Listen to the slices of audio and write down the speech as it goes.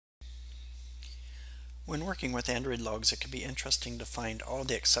When working with Android logs, it can be interesting to find all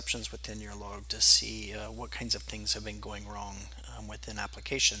the exceptions within your log to see what kinds of things have been going wrong within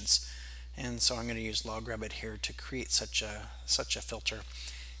applications. And so I'm going to use LogRabbit here to create such a filter.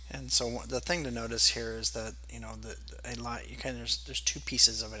 And so the thing to notice here is that there's two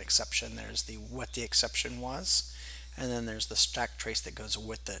pieces of an exception. There's what the exception was, and then there's the stack trace that goes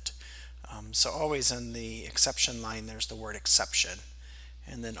with it. So always in the exception line there's the word exception,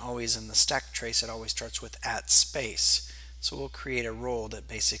 and then always in the stack trace it always starts with @space. So we'll create a role that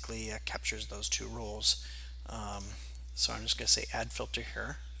basically captures those two roles. So I'm just going to say add filter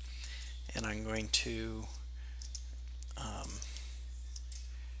here, and I'm going to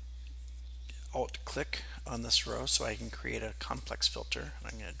alt click on this row so I can create a complex filter, and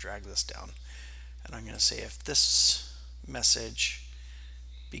I'm going to drag this down, and I'm going to say if this message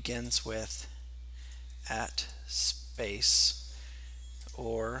begins with @space,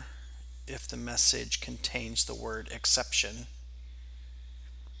 or if the message contains the word exception,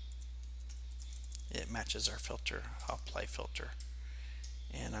 it matches our filter. I'll apply filter,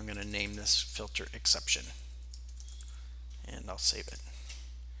 and I'm going to name this filter exception, and I'll save it.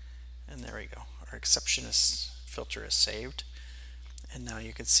 And there we go. Our filter is saved, and now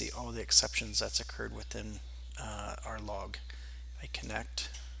you can see all the exceptions that's occurred within our log. I connect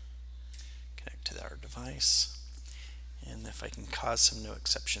to our device, and if I can cause some new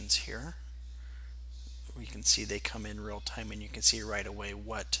exceptions here, we can see they come in real time, and you can see right away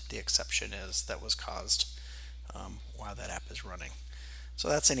what the exception is that was caused while that app is running. So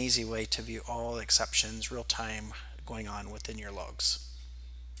that's an easy way to view all exceptions real time going on within your logs.